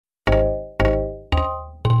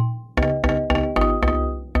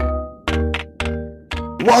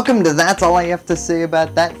Welcome to That's All I Have to Say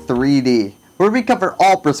About That 3D, where we cover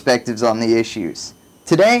all perspectives on the issues.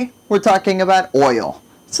 Today, we're talking about oil.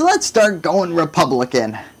 So let's start going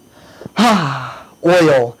Republican.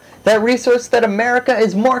 Oil. That resource that America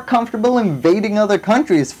is more comfortable invading other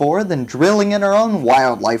countries for than drilling in our own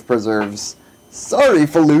wildlife preserves. Sorry,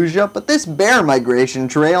 Fallujah, but this bear migration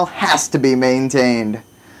trail has to be maintained.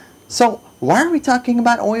 So, why are we talking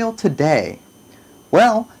about oil today?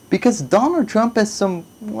 Well, because Donald Trump has some,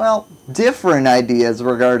 different ideas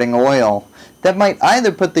regarding oil that might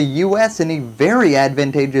either put the US in a very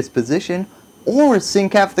advantageous position or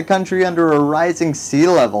sink half the country under a rising sea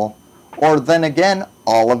level. Or then again,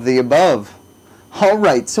 all of the above.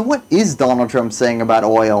 Alright, so what is Donald Trump saying about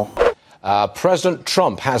oil? President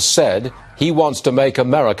Trump has said he wants to make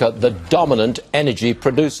America the dominant energy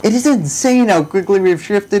producer. It is insane how quickly we've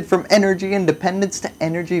shifted from energy independence to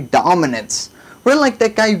energy dominance. We're like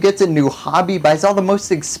that guy who gets a new hobby, buys all the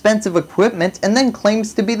most expensive equipment, and then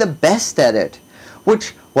claims to be the best at it.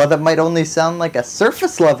 Which, while that might only sound like a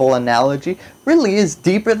surface level analogy, really is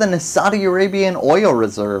deeper than a Saudi Arabian oil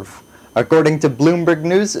reserve. According to Bloomberg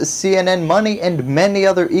News, CNN Money, and many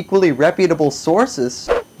other equally reputable sources,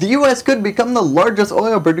 the US could become the largest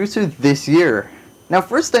oil producer this year. Now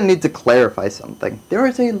first I need to clarify something. There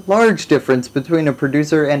is a large difference between a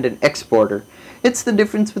producer and an exporter. It's the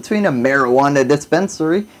difference between a marijuana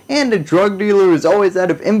dispensary and a drug dealer who's always out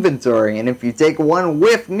of inventory, and if you take one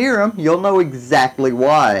whiff near him, you'll know exactly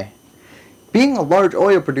why. Being a large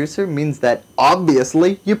oil producer means that,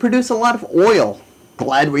 obviously, you produce a lot of oil.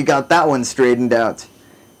 Glad we got that one straightened out.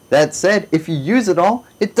 That said, if you use it all,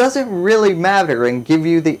 it doesn't really matter and give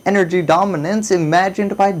you the energy dominance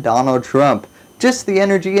imagined by Donald Trump, just the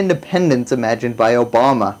energy independence imagined by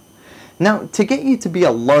Obama. Now, to get you to be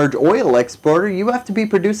a large oil exporter, you have to be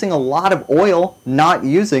producing a lot of oil, not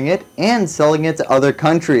using it, and selling it to other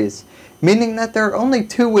countries. Meaning that there are only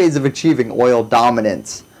two ways of achieving oil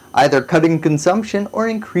dominance. Either cutting consumption or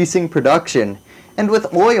increasing production. And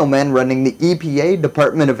with oil men running the EPA,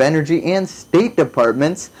 Department of Energy, and State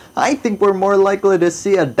Departments, I think we're more likely to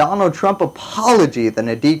see a Donald Trump apology than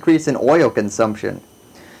a decrease in oil consumption.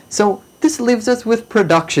 So, this leaves us with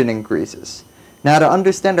production increases. Now to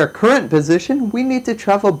understand our current position, we need to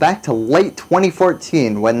travel back to late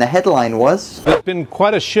 2014 when the headline was... There's been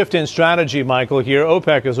quite a shift in strategy, Michael, here.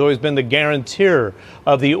 OPEC has always been the guarantor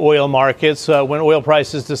of the oil markets. When oil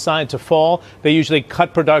prices decide to fall, they usually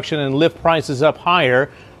cut production and lift prices up higher.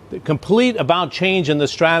 The complete about change in the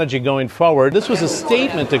strategy going forward. This was a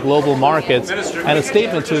statement to global markets and a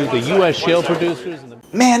statement to the U.S. shale producers.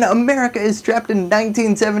 Man, America is trapped in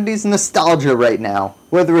 1970s nostalgia right now.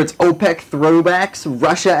 Whether it's OPEC throwbacks,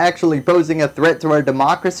 Russia actually posing a threat to our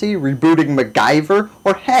democracy, rebooting MacGyver,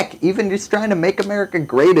 or heck, even just trying to make America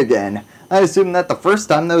great again. I assume that the first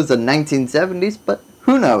time that was the 1970s, but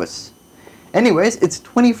who knows? Anyways, it's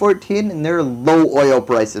 2014 and there are low oil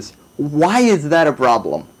prices. Why is that a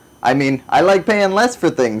problem? I mean, I like paying less for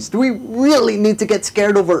things. Do we really need to get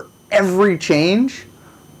scared over every change?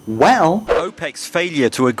 Well, OPEC's failure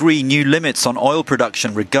to agree new limits on oil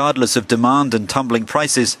production regardless of demand and tumbling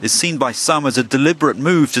prices is seen by some as a deliberate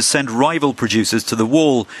move to send rival producers to the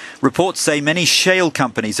wall. Reports say many shale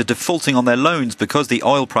companies are defaulting on their loans because the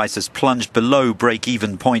oil price has plunged below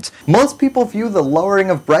break-even point. Most people view the lowering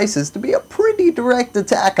of prices to be a pretty direct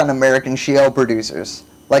attack on American shale producers.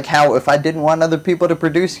 Like how if I didn't want other people to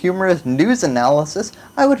produce humorous news analysis,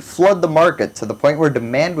 I would flood the market to the point where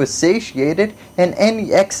demand was satiated and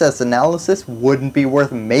any excess analysis wouldn't be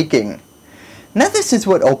worth making. Now this is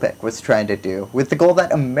what OPEC was trying to do, with the goal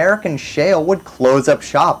that American shale would close up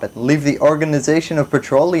shop and leave the Organization of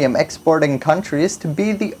Petroleum Exporting Countries to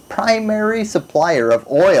be the primary supplier of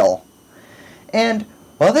oil. And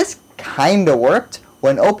while this kinda worked,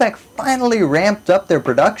 when OPEC finally ramped up their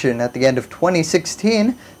production at the end of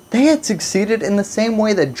 2016, they had succeeded in the same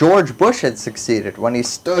way that George Bush had succeeded when he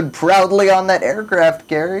stood proudly on that aircraft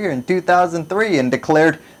carrier in 2003 and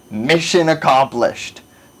declared, "Mission accomplished."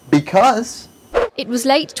 Because... It was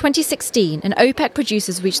late 2016 and OPEC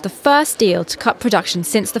producers reached the first deal to cut production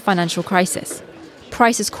since the financial crisis.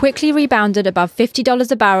 Prices quickly rebounded above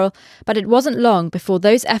 $50 a barrel, but it wasn't long before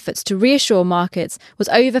those efforts to reassure markets was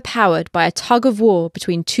overpowered by a tug-of-war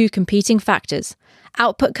between two competing factors.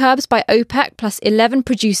 Output curbs by OPEC plus 11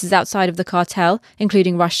 producers outside of the cartel,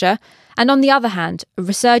 including Russia, and on the other hand, a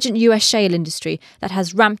resurgent US shale industry that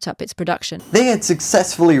has ramped up its production. They had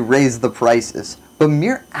successfully raised the prices, but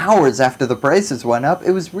mere hours after the prices went up,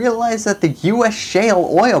 it was realized that the US shale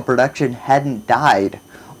oil production hadn't died,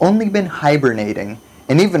 only been hibernating.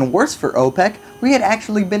 And even worse for OPEC, we had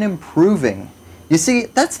actually been improving. You see,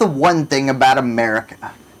 that's the one thing about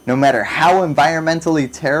America. No matter how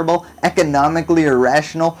environmentally terrible, economically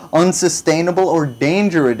irrational, unsustainable, or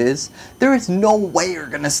dangerous it is, there is no way you're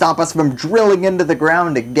gonna stop us from drilling into the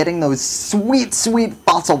ground and getting those sweet, sweet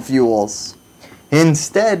fossil fuels.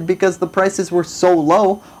 Instead, because the prices were so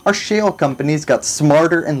low, our shale companies got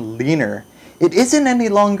smarter and leaner. It isn't any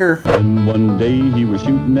longer, And one day he was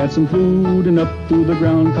shooting at some food, and up through the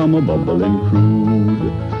ground come a bubbling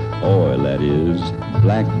crude oil, that is,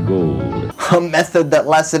 black gold. a method that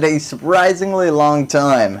lasted a surprisingly long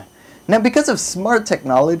time. Now, because of smart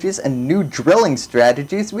technologies and new drilling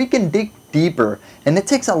strategies, we can dig deeper, and it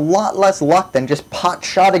takes a lot less luck than just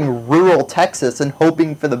pot-shotting rural Texas and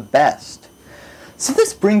hoping for the best. So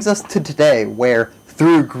this brings us to today, where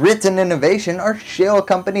through grit and innovation, our shale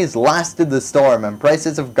companies lasted the storm and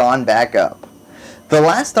prices have gone back up. The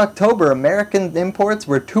last October, American imports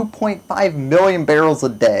were 2.5 million barrels a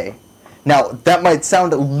day. Now, that might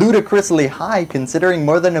sound ludicrously high considering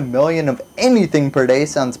more than a million of anything per day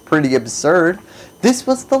sounds pretty absurd. This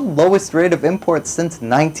was the lowest rate of imports since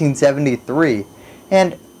 1973.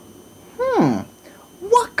 And,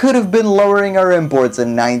 what could have been lowering our imports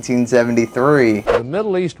in 1973? The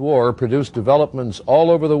Middle East war produced developments all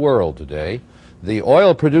over the world today. The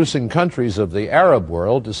oil-producing countries of the Arab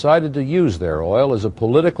world decided to use their oil as a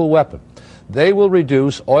political weapon. They will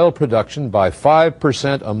reduce oil production by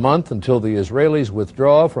 5% a month until the Israelis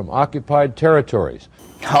withdraw from occupied territories.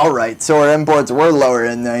 Alright, so our imports were lower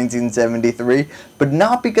in 1973, but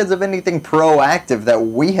not because of anything proactive that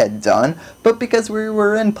we had done, but because we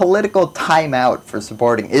were in political timeout for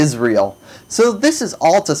supporting Israel. So this is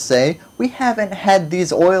all to say, we haven't had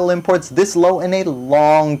these oil imports this low in a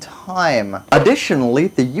long time. Additionally,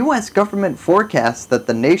 the US government forecasts that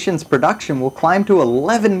the nation's production will climb to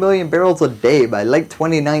 11 million barrels a day by late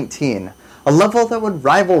 2019, a level that would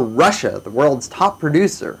rival Russia, the world's top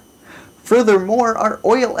producer. Furthermore, our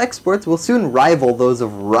oil exports will soon rival those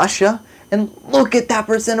of Russia, and look at that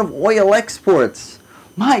percent of oil exports!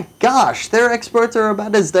 My gosh, their exports are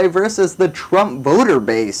about as diverse as the Trump voter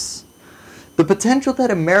base. The potential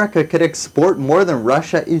that America could export more than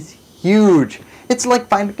Russia is huge. It's like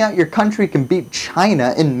finding out your country can beat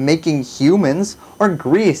China in making humans, or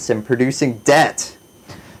Greece in producing debt.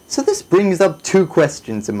 So this brings up two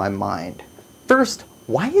questions in my mind. First,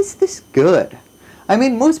 why is this good? I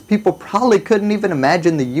mean, most people probably couldn't even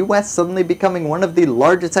imagine the US suddenly becoming one of the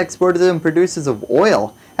largest exporters and producers of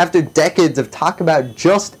oil after decades of talk about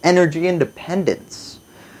just energy independence.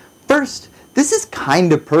 First, this is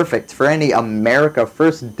kinda perfect for any America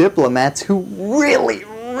First diplomats who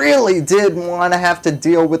really did want to have to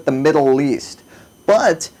deal with the Middle East.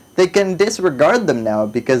 But they can disregard them now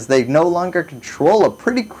because they no longer control a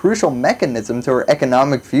pretty crucial mechanism to our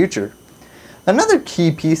economic future. Another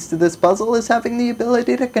key piece to this puzzle is having the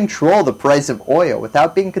ability to control the price of oil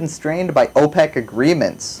without being constrained by OPEC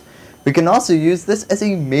agreements. We can also use this as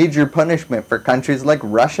a major punishment for countries like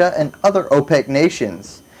Russia and other OPEC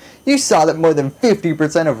nations. You saw that more than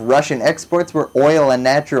 50% of Russian exports were oil and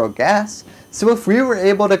natural gas, so if we were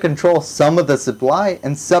able to control some of the supply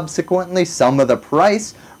and subsequently some of the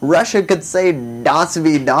price, Russia could say das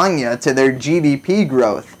vidanya to their GDP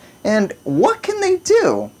growth. And what can they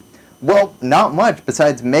do? Well, not much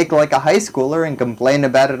besides make like a high schooler and complain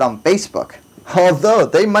about it on Facebook. Although,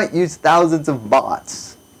 they might use thousands of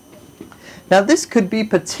bots. Now this could be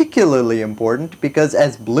particularly important because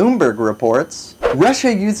as Bloomberg reports,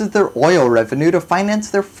 Russia uses their oil revenue to finance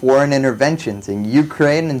their foreign interventions in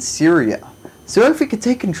Ukraine and Syria. So if we could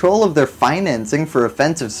take control of their financing for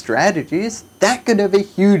offensive strategies, that could have a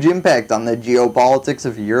huge impact on the geopolitics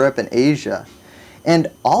of Europe and Asia.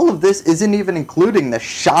 And all of this isn't even including the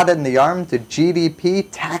shot in the arm to GDP,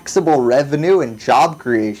 taxable revenue, and job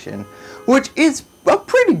creation, which is a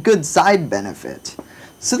pretty good side benefit.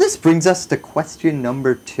 So this brings us to question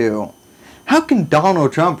number 2. How can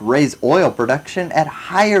Donald Trump raise oil production at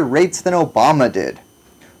higher rates than Obama did?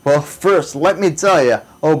 Well, first, let me tell you,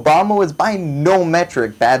 Obama was by no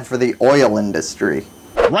metric bad for the oil industry.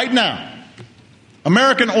 Right now,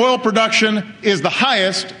 American oil production is the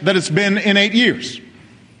highest that it's been in 8 years.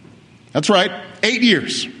 That's right, 8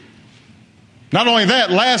 years. Not only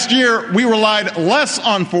that, last year we relied less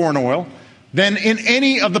on foreign oil than in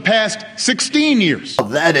any of the past 16 years.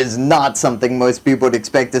 That is not something most people would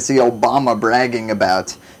expect to see Obama bragging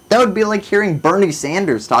about. That would be like hearing Bernie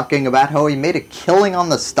Sanders talking about how he made a killing on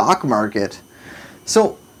the stock market.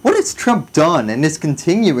 So, what has Trump done and is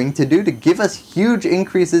continuing to do to give us huge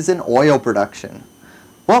increases in oil production?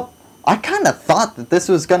 Well, I kind of thought that this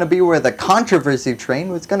was going to be where the controversy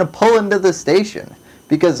train was going to pull into the station,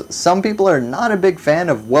 because some people are not a big fan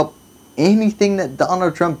of, well, anything that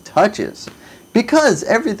Donald Trump touches, because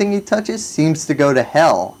everything he touches seems to go to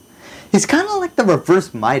hell. He's kind of like the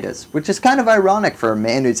reverse Midas, which is kind of ironic for a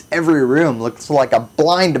man whose every room looks like a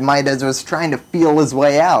blind Midas was trying to feel his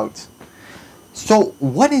way out. So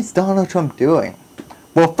what is Donald Trump doing?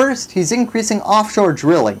 Well, first, he's increasing offshore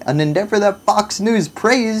drilling, an endeavor that Fox News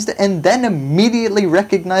praised and then immediately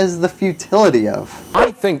recognized the futility of.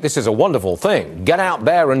 I think this is a wonderful thing. Get out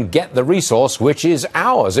there and get the resource, which is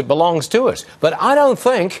ours. It belongs to us. But I don't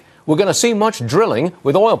think we're going to see much drilling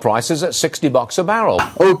with oil prices at $60 a barrel.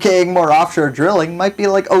 Okaying more offshore drilling might be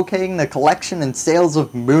like okaying the collection and sales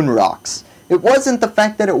of moon rocks. It wasn't the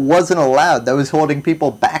fact that it wasn't allowed that was holding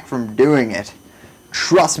people back from doing it.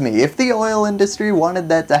 Trust me, if the oil industry wanted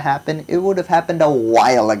that to happen, it would have happened a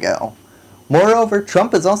while ago. Moreover,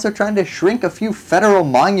 Trump is also trying to shrink a few federal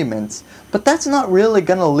monuments, but that's not really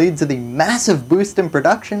going to lead to the massive boost in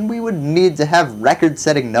production we would need to have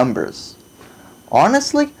record-setting numbers.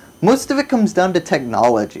 Honestly, most of it comes down to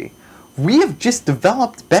technology. We have just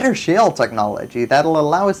developed better shale technology that'll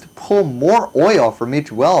allow us to pull more oil from each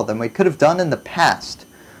well than we could have done in the past,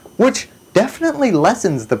 which definitely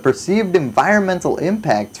lessens the perceived environmental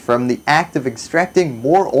impact from the act of extracting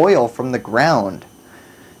more oil from the ground.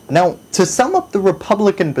 Now, to sum up the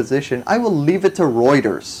Republican position, I will leave it to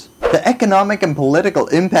Reuters. The economic and political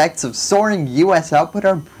impacts of soaring US output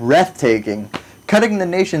are breathtaking, cutting the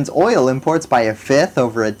nation's oil imports by a fifth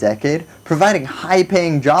over a decade, providing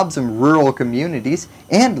high-paying jobs in rural communities,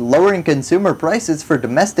 and lowering consumer prices for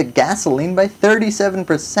domestic gasoline by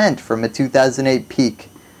 37% from a 2008 peak.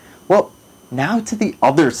 Well, now to the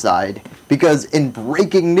other side, because in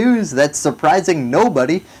breaking news that's surprising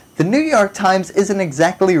nobody, the New York Times isn't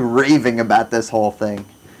exactly raving about this whole thing.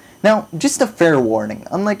 Now, just a fair warning,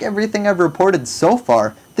 unlike everything I've reported so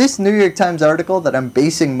far, this New York Times article that I'm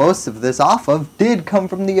basing most of this off of did come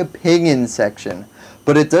from the opinion section,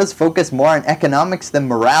 but it does focus more on economics than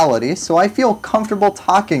morality, so I feel comfortable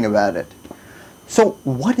talking about it. So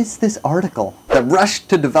what is this article? The rush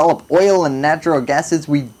to develop oil and natural gases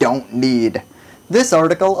we don't need. This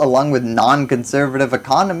article, along with non-conservative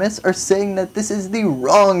economists, are saying that this is the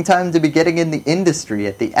wrong time to be getting in the industry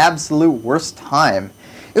at the absolute worst time.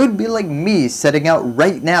 It would be like me setting out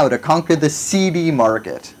right now to conquer the CD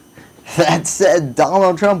market. That said,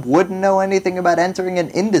 Donald Trump wouldn't know anything about entering an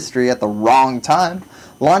industry at the wrong time,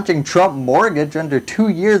 launching Trump Mortgage under 2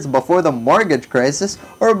 years before the mortgage crisis,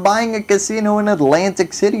 or buying a casino in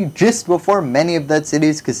Atlantic City just before many of that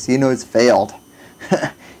city's casinos failed.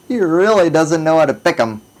 He really doesn't know how to pick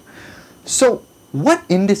 'em. So, what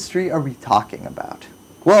industry are we talking about?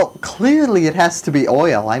 Well, clearly it has to be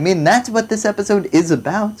oil. I mean, that's what this episode is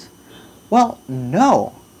about. Well,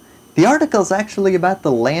 no. The article is actually about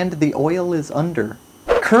the land the oil is under.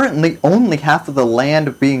 Currently, only half of the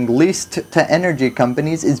land being leased to energy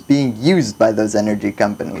companies is being used by those energy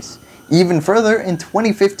companies. Even further, in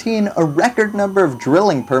 2015, a record number of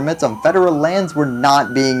drilling permits on federal lands were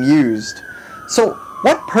not being used. So,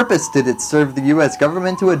 what purpose did it serve the US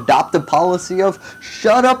government to adopt a policy of,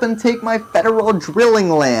 shut up and take my federal drilling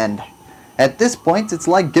land? At this point, it's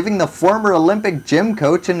like giving the former Olympic gym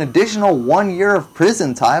coach an additional 1 year of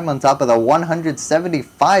prison time on top of the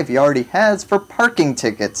 175 he already has for parking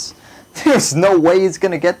tickets. There's no way he's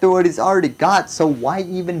going to get through what he's already got, so why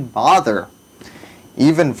even bother?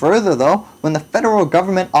 Even further though, when the federal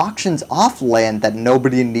government auctions off land that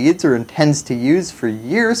nobody needs or intends to use for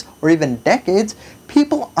years or even decades,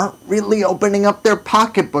 people aren't really opening up their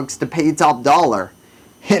pocketbooks to pay top dollar.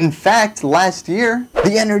 In fact, last year,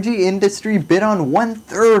 the energy industry bid on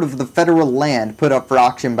 1/3 of the federal land put up for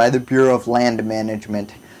auction by the Bureau of Land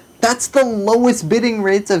Management. That's the lowest bidding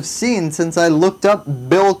rates I've seen since I looked up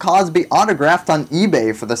Bill Cosby autographed on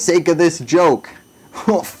eBay for the sake of this joke.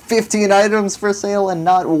 15 items for sale and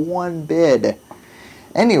not one bid.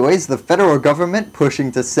 Anyways, the federal government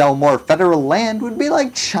pushing to sell more federal land would be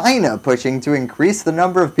like China pushing to increase the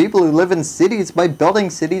number of people who live in cities by building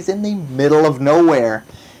cities in the middle of nowhere.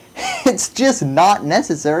 It's just not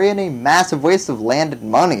necessary and a massive waste of land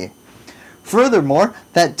and money. Furthermore,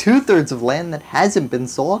 that 2/3 of land that hasn't been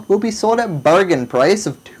sold will be sold at bargain price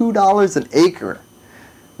of $2 an acre.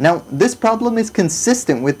 Now, this problem is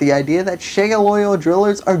consistent with the idea that shale oil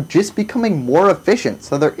drillers are just becoming more efficient,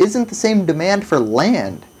 so there isn't the same demand for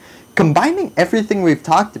land. Combining everything we've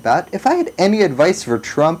talked about, if I had any advice for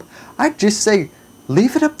Trump, I'd just say,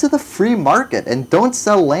 leave it up to the free market and don't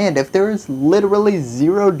sell land if there is literally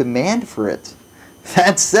zero demand for it.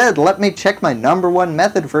 That said, let me check my #1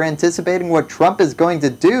 method for anticipating what Trump is going to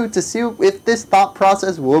do to see if this thought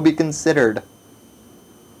process will be considered.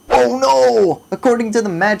 Oh no! According to the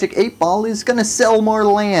Magic 8 Ball, he's gonna sell more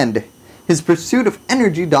land. His pursuit of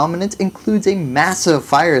energy dominance includes a massive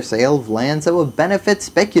fire sale of lands that will benefit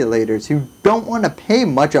speculators who don't want to pay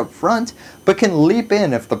much up front but can leap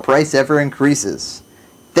in if the price ever increases.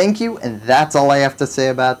 Thank you, and that's all I have to say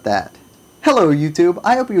about that. Hello YouTube,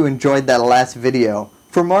 I hope you enjoyed that last video.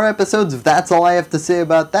 For more episodes of That's All I Have to Say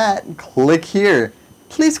About That, click here.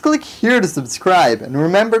 Please click here to subscribe, and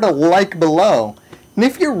remember to like below. And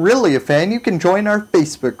if you're really a fan, you can join our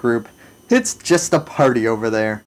Facebook group. It's just a party over there.